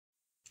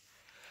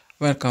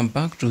Welcome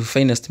back to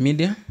Finest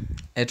Media.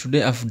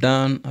 Today I've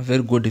done a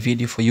very good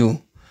video for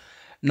you.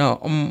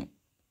 Now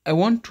I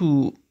want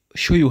to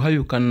show you how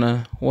you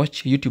can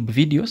watch YouTube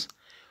videos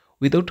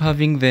without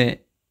having the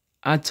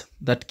ads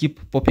that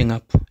keep popping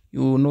up.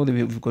 You know that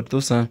we've got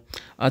those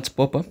ads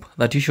pop up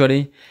that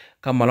usually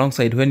come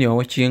alongside when you're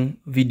watching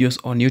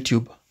videos on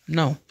YouTube.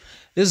 Now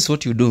this is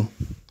what you do.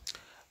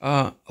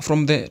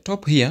 From the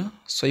top here,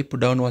 swipe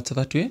downwards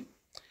that way,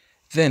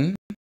 then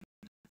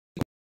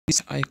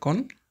this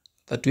icon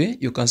that way,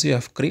 you can see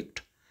I've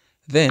clicked,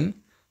 then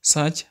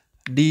search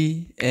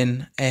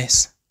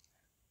DNS,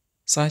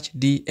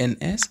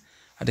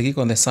 and click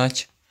on the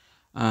search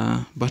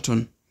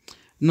button.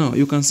 Now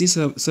you can see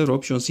several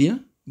options here,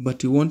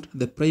 but you want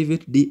the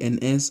private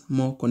DNS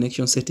more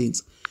connection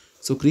settings,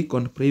 so click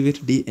on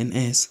private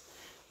DNS.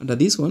 Under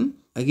this one,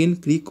 again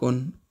click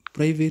on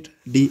private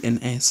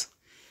DNS,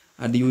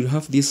 and you will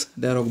have this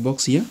dialog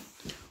box here.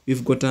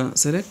 We've got a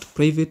select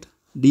private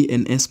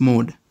DNS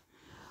mode.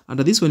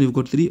 Under this one, you've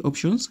got three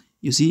options.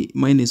 You see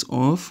mine is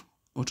off,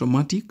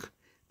 automatic.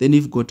 Then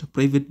you've got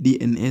private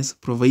DNS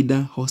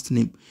provider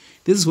hostname.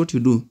 This is what you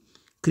do.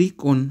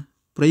 Click on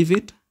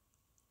private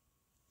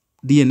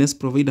DNS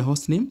provider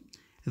hostname.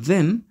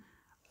 Then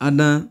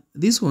under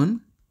this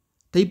one,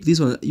 type this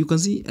one. You can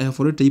see I have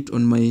already typed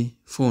on my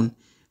phone.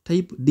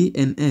 Type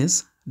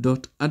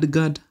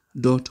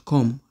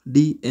dns.adguard.com,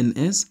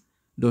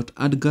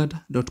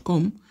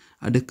 dns.adguard.com,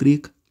 and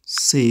click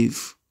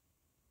save.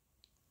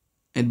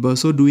 And by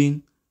so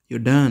doing, you're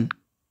done.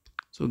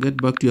 So get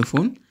back to your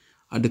phone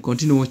and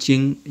continue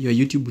watching your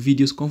YouTube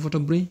videos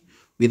comfortably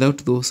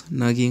without those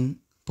nagging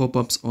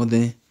pop-ups or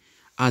the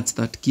ads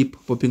that keep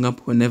popping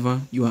up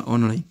whenever you are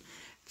online.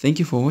 Thank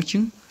you for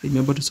watching.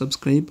 Remember to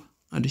subscribe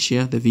and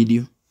share the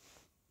video.